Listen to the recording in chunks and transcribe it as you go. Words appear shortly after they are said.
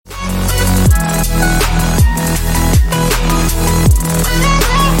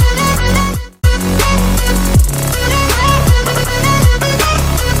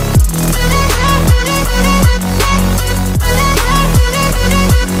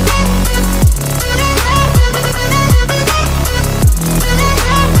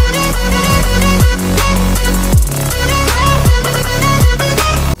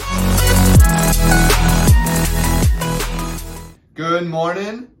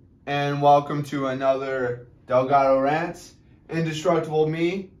and welcome to another Delgado Rants. Indestructible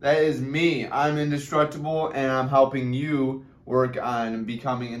Me, that is me. I'm indestructible, and I'm helping you work on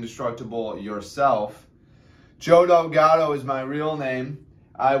becoming indestructible yourself. Joe Delgado is my real name.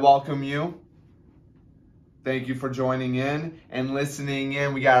 I welcome you. Thank you for joining in and listening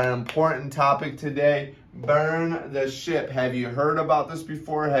in. We got an important topic today. Burn the ship. Have you heard about this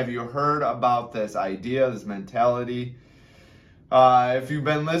before? Have you heard about this idea, this mentality? If you've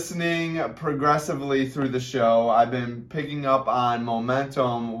been listening progressively through the show, I've been picking up on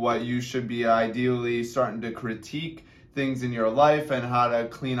momentum, what you should be ideally starting to critique things in your life and how to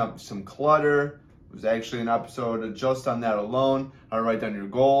clean up some clutter. It was actually an episode just on that alone, how to write down your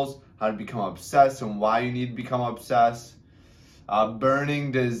goals, how to become obsessed and why you need to become obsessed.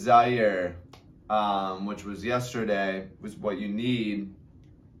 Burning desire, which was yesterday, was what you need.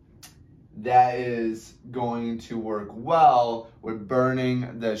 That is going to work well with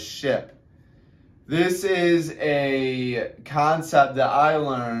burning the ship. This is a concept that I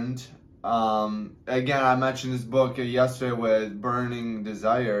learned. Again, I mentioned this book yesterday with Burning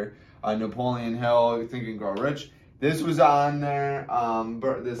Desire, Napoleon Hill, Think and Grow Rich. This was on there,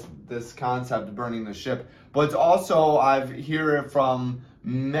 this concept, burning the ship. But it's also, I've heard it from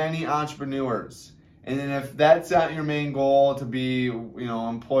many entrepreneurs. And then if that's not your main goal, to be,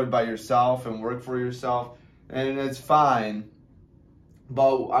 employed by yourself and work for yourself, and it's fine.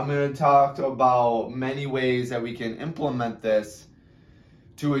 But I'm going to talk about many ways that we can implement this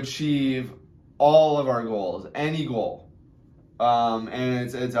to achieve all of our goals, any goal. And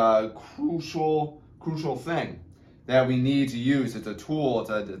it's a crucial thing that we need to use. It's a tool,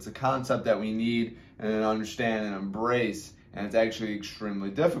 it's a concept that we need and understand and embrace, and it's actually extremely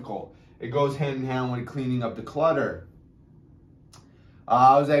difficult. It goes hand in hand with cleaning up the clutter.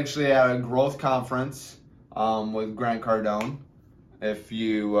 I was actually at a growth conference with Grant Cardone. If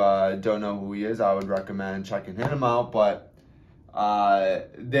you don't know who he is, I would recommend checking him out. But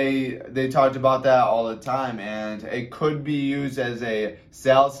they talked about that all the time, and it could be used as a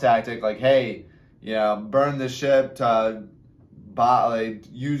sales tactic. Like, hey, burn the ship to buy,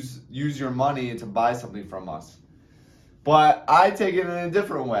 use your money to buy something from us. But I take it in a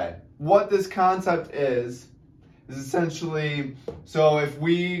different way. What this concept is essentially, so if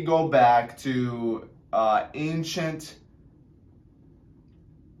we go back to ancient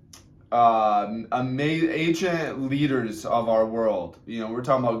leaders of our world, we're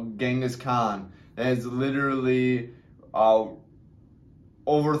talking about Genghis Khan, that has literally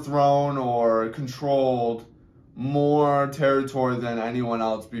overthrown or controlled more territory than anyone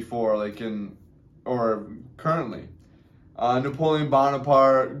else before, or currently. Napoleon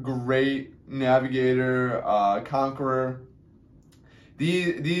Bonaparte, great navigator, conqueror.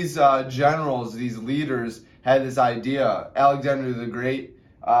 These generals, these leaders had this idea, Alexander the Great,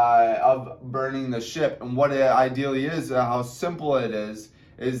 of burning the ship. And what it ideally is, how simple it is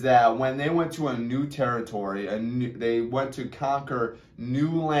that when they went to a new territory, they went to conquer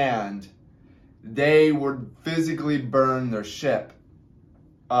new land, they would physically burn their ship.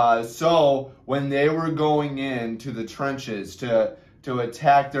 So when they were going into the trenches to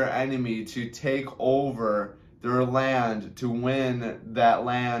attack their enemy, to take over their land, to win that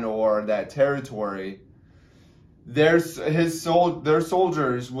land or that territory, their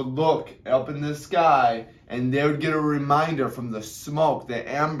soldiers would look up in the sky and they would get a reminder from the smoke, the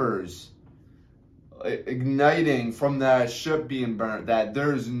embers igniting from that ship being burnt, that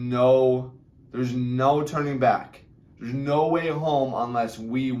there's no turning back. There's no way home unless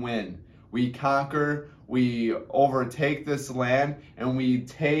we win. We conquer, we overtake this land, and we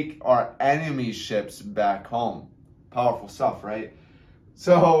take our enemy ships back home. Powerful stuff, right?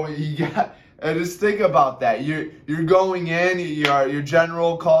 So just think about that. You're going in, your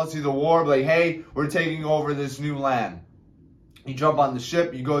general calls you the war, like, hey, we're taking over this new land. You jump on the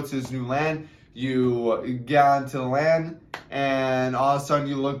ship, you go to this new land, you get onto the land, and all of a sudden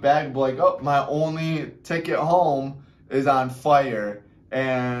you look back and be like, oh, my only ticket home is on fire,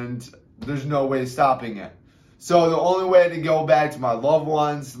 and there's no way stopping it. So the only way to go back to my loved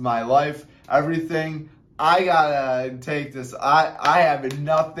ones, my life, everything, I gotta take this. I have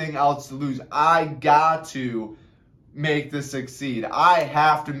nothing else to lose. I got to make this succeed. I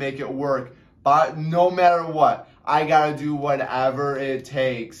have to make it work. But no matter what, I gotta do whatever it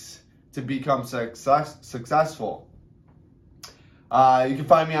takes to become successful. You can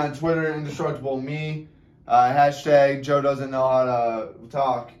find me on Twitter, IndestructibleMe. Hashtag Joe doesn't know how to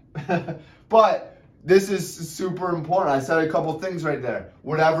talk. But this is super important. I said a couple things right there.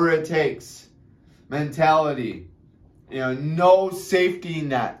 Whatever it takes. Mentality. No safety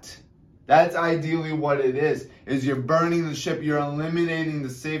net. That's ideally what it is you're burning the ship, you're eliminating the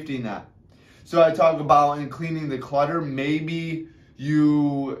safety net. So I talk about in cleaning the clutter, maybe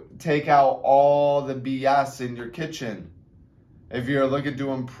you take out all the BS in your kitchen if you're looking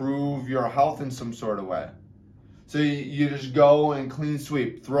to improve your health in some sort of way. So you just go and clean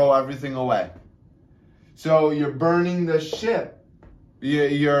sweep, throw everything away. So you're burning the ship.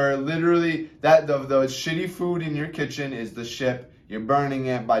 You're literally, the shitty food in your kitchen is the ship. You're burning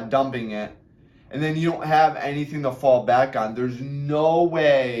it by dumping it. And then you don't have anything to fall back on. There's no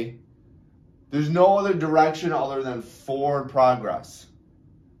way, there's no other direction other than forward progress.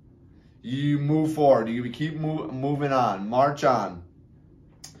 You move forward. You keep moving on. March on.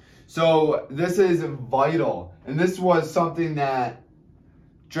 So this is vital. And this was something that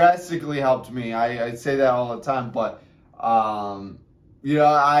drastically helped me. I say that all the time. But, you know,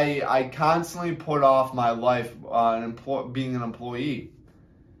 I constantly put off my life being an employee.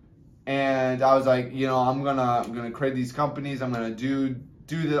 And I was like, you know, I'm gonna create these companies. I'm gonna do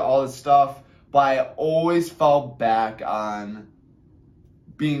all this stuff. But I always fell back on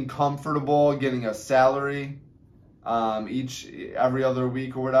being comfortable, getting a salary every other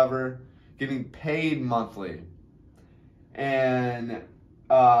week or whatever, getting paid monthly, and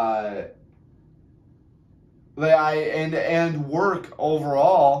work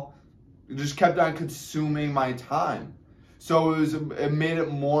overall just kept on consuming my time. So it made it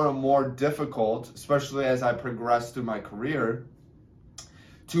more and more difficult, especially as I progressed through my career,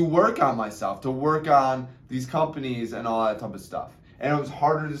 to work on myself, to work on these companies and all that type of stuff. And it was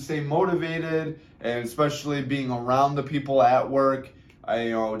harder to stay motivated, and especially being around the people at work,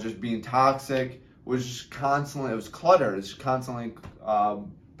 you know, just being toxic, was just constantly, it was clutter. It's constantly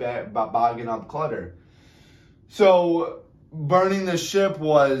bogging up clutter. So burning the ship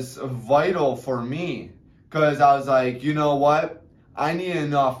was vital for me, because I was like, you know what? I need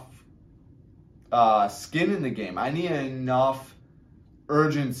enough skin in the game. I need enough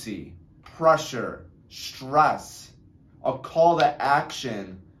urgency, pressure, stress, a call to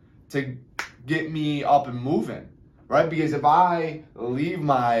action to get me up and moving, right? Because if I leave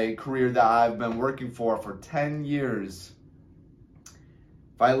my career that I've been working for 10 years,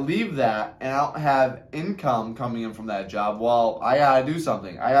 if I leave that and I don't have income coming in from that job, well, I gotta do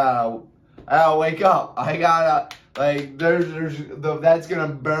something. I gotta wake up. I gotta, like, that's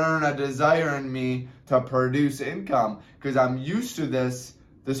gonna burn a desire in me to produce income, because I'm used to this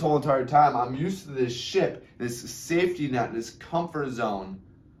whole entire time. I'm used to this ship, this safety net, this comfort zone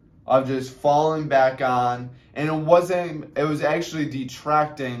of just falling back on. And it was actually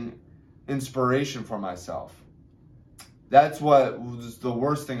detracting inspiration for myself. That's what was the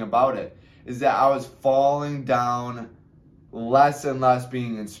worst thing about it, is that I was falling down less and less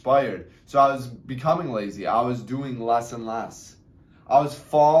being inspired. So I was becoming lazy. I was doing less and less. I was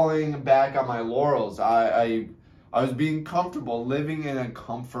falling back on my laurels. I was being comfortable, living in a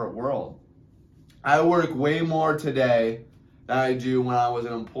comfort world. I work way more today than I do when I was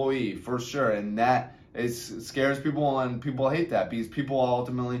an employee, for sure. And that scares people, and people hate that, because people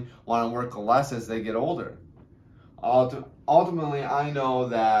ultimately want to work less as they get older. Ultimately, I know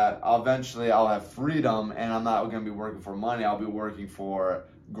that eventually I'll have freedom, and I'm not going to be working for money. I'll be working for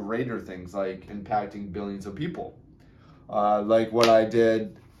greater things, like impacting billions of people. Like what I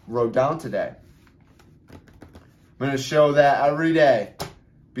wrote down today. I'm going to show that every day,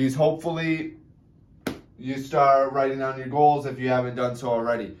 because hopefully you start writing down your goals if you haven't done so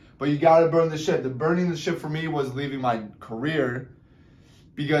already. But you got to burn the ship. The burning the ship for me was leaving my career,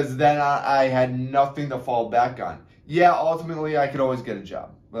 because then I had nothing to fall back on. Yeah, ultimately I could always get a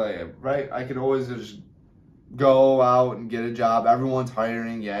job, right? I could always just go out and get a job. Everyone's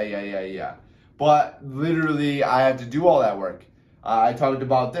hiring, yeah. But literally I had to do all that work. I talked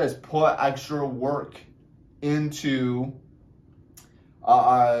about this, put extra work into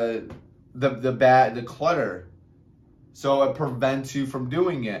the clutter, so it prevents you from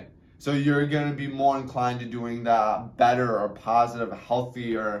doing it. So you're going to be more inclined to doing that better or positive,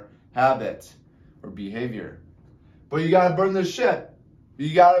 healthier habit or behavior. But you got to burn the ship.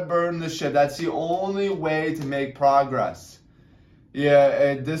 You got to burn the ship. That's the only way to make progress.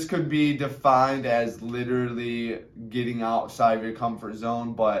 Yeah, this could be defined as literally getting outside of your comfort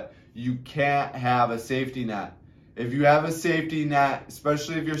zone, but you can't have a safety net. If you have a safety net,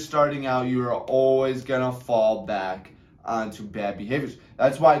 especially if you're starting out, you are always going to fall back onto bad behaviors.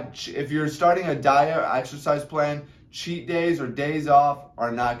 That's why if you're starting a diet or exercise plan, cheat days or days off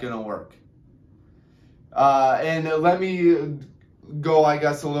are not going to work. And let me go, I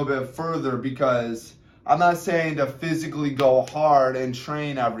guess, a little bit further, because I'm not saying to physically go hard and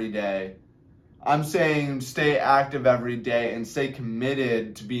train every day. I'm saying stay active every day and stay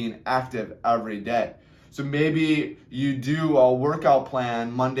committed to being active every day. So maybe you do a workout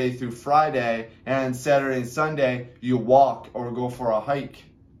plan Monday through Friday, and Saturday and Sunday you walk or go for a hike.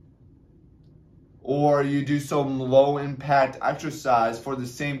 Or you do some low impact exercise for the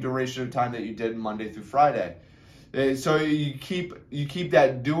same duration of time that you did Monday through Friday. So you keep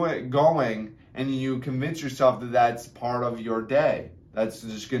that going, and you convince yourself that that's part of your day. That's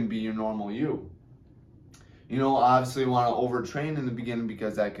just going to be your normal you. You don't obviously want to overtrain in the beginning,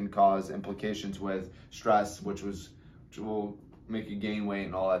 because that can cause implications with stress, which will make you gain weight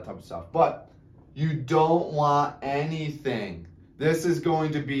and all that type of stuff. But you don't want anything. This is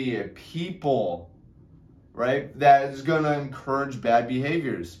going to be a people, right, that is going to encourage bad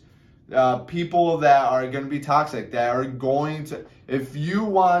behaviors. People that are going to be toxic, that are going to, if you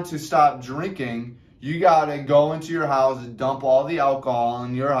want to stop drinking, you got to go into your house and dump all the alcohol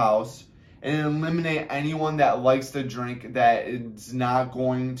in your house and eliminate anyone that likes to drink that is not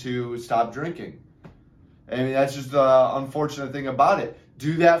going to stop drinking. I mean, that's just the unfortunate thing about it.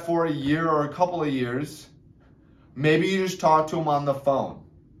 Do that for a year or a couple of years. Maybe you just talk to them on the phone.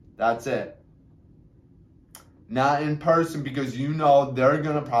 That's it. Not in person, because you know they're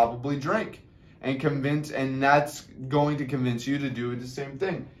going to probably drink and that's going to convince you to do the same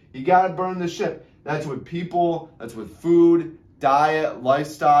thing. You got to burn the ship. That's with people, that's with food, diet,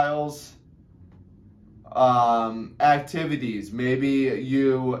 lifestyles, activities. Maybe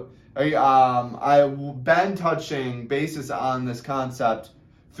I've been touching basis on this concept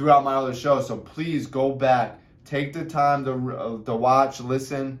throughout my other shows, so please go back, take the time to watch,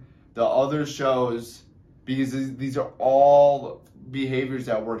 listen the other shows, because these are all behaviors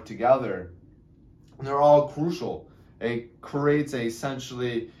that work together, and they're all crucial. It creates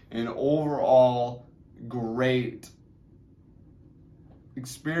essentially an overall great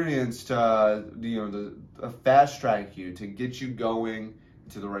experience to fast track you, to get you going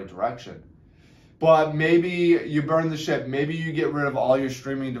into the right direction. But maybe you burn the ship. Maybe you get rid of all your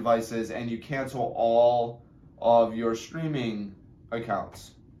streaming devices and you cancel all of your streaming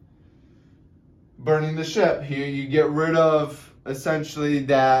accounts. Burning the ship, here you get rid of essentially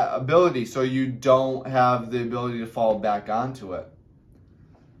that ability, so you don't have the ability to fall back onto it.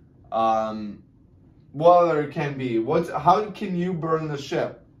 What other can be? How can you burn the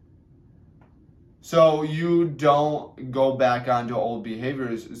ship so you don't go back onto old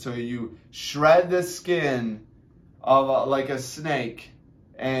behaviors? So you shred the skin of like a snake,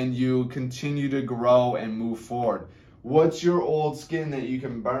 and you continue to grow and move forward. What's your old skin that you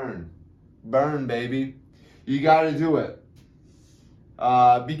can burn? Burn, baby. You got to do it.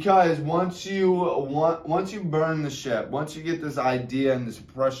 Because once you burn the ship, once you get this idea and this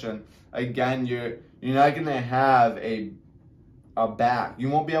impression, again, you're not going to have a back.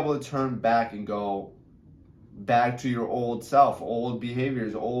 You won't be able to turn back and go back to your old self, old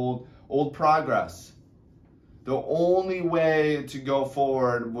behaviors, old progress. The only way to go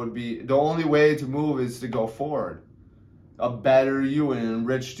forward the only way to move is to go forward. A better you, an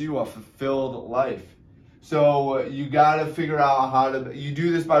enriched you, a fulfilled life. So you got to figure out you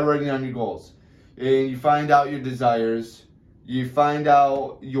do this by writing down your goals. And you find out your desires. You find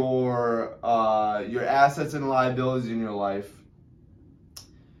out your assets and liabilities in your life.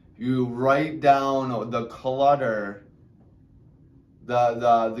 You write down the clutter,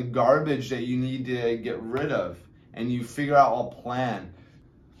 the garbage that you need to get rid of, and you figure out a plan.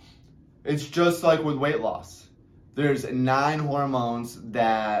 It's just like with weight loss. There's 9 hormones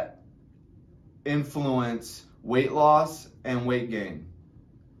that influence weight loss and weight gain.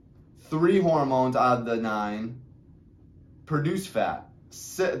 3 hormones out of the 9 produce fat.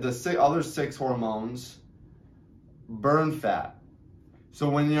 The other 6 hormones burn fat. So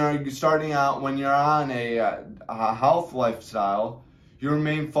when you're starting out, when you're on a health lifestyle, your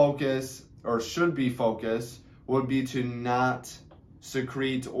main focus, or should be focus, would be to not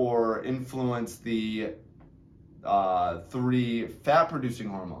secrete or influence the 3 fat producing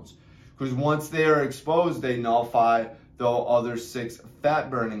hormones. Because once they are exposed, they nullify the other 6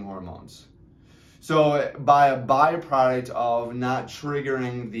 fat burning hormones. So by a byproduct of not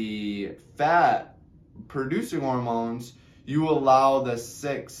triggering the fat producing hormones, you allow the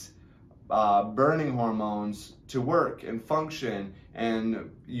 6 burning hormones to work and function, and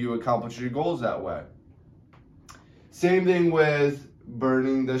you accomplish your goals that way. Same thing with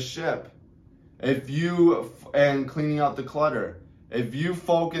burning the ship. And cleaning out the clutter. If you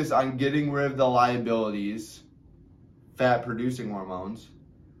focus on getting rid of the liabilities, fat producing hormones,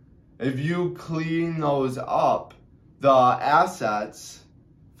 if you clean those up, the assets,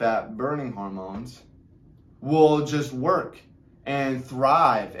 fat burning hormones, will just work. and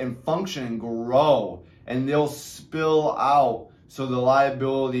thrive and function and grow, and they'll spill out. So the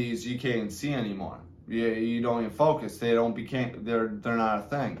liabilities you can't see anymore. You don't even focus. They're not a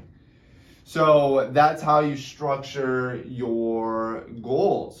thing. So that's how you structure your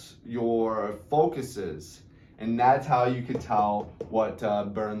goals, your focuses, and that's how you can tell what to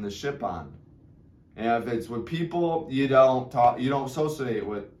burn the ship on. And if it's with people, you don't associate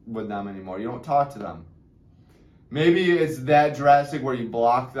with them anymore. You don't talk to them. Maybe it's that drastic where you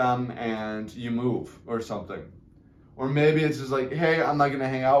block them and you move or something. Or maybe it's just like, hey, I'm not going to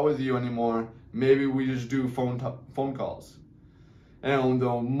hang out with you anymore. Maybe we just do phone calls. And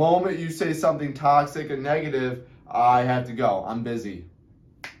the moment you say something toxic and negative, I have to go. I'm busy.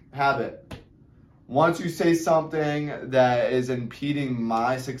 Habit. Once you say something that is impeding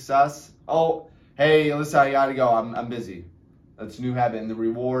my success, oh, hey, listen, I got to go. I'm busy. That's a new habit. And the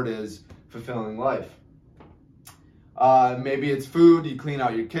reward is fulfilling life. Maybe it's food. You clean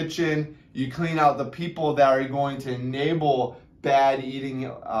out your kitchen. You clean out the people that are going to enable bad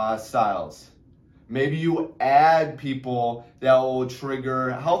eating styles. Maybe you add people that will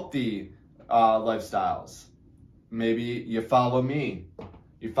trigger healthy lifestyles. Maybe you follow me.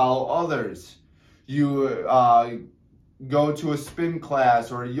 You follow others. You go to a spin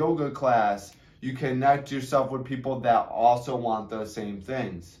class or a yoga class. You connect yourself with people that also want the same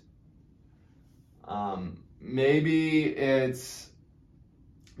things. Maybe it's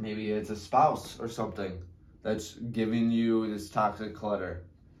a spouse or something that's giving you this toxic clutter.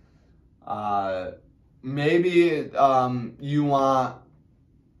 Maybe you want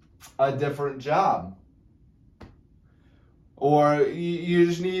a different job, or you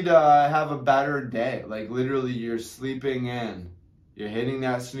just need to have a better day. Like literally, you're sleeping in, you're hitting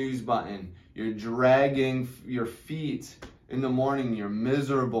that snooze button, you're dragging your feet in the morning, you're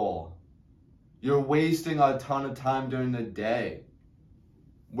miserable, you're wasting a ton of time during the day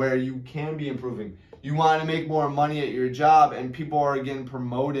where you can be improving. You want to make more money at your job, and people are getting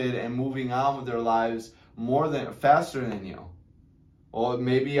promoted and moving on with their lives faster than you. Well,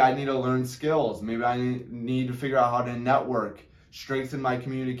 maybe I need to learn skills. Maybe I need to figure out how to network, strengthen my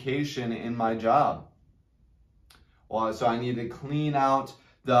communication in my job. Well, so I need to clean out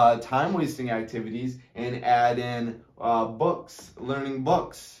the time-wasting activities and add in books, learning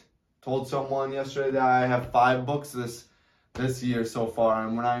books. Told someone yesterday that I have 5 books this year so far,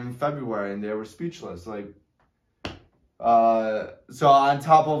 and we're not in February, and they were speechless. So on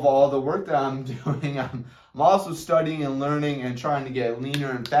top of all the work that I'm doing, I'm also studying and learning and trying to get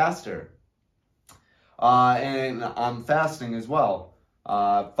leaner and faster. And I'm fasting as well.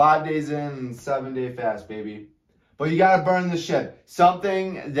 5 days in and 7-day fast, baby. But you gotta burn the ship.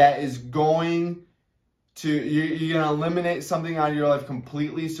 Something that is going to, you're gonna eliminate something out of your life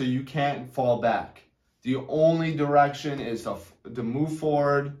completely so you can't fall back. The only direction is to move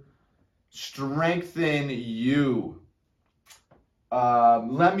forward, strengthen you.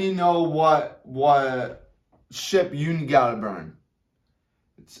 Let me know what ship you gotta burn.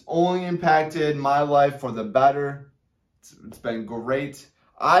 It's only impacted my life for the better. It's been great.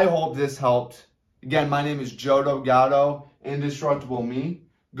 I hope this helped. Again, my name is Joe Delgado, Indestructible Me.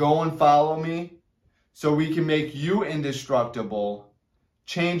 Go and follow me so we can make you indestructible.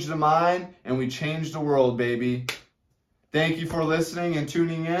 Change the mind, and we change the world, baby. Thank you for listening and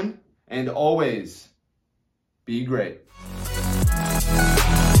tuning in, and always be great.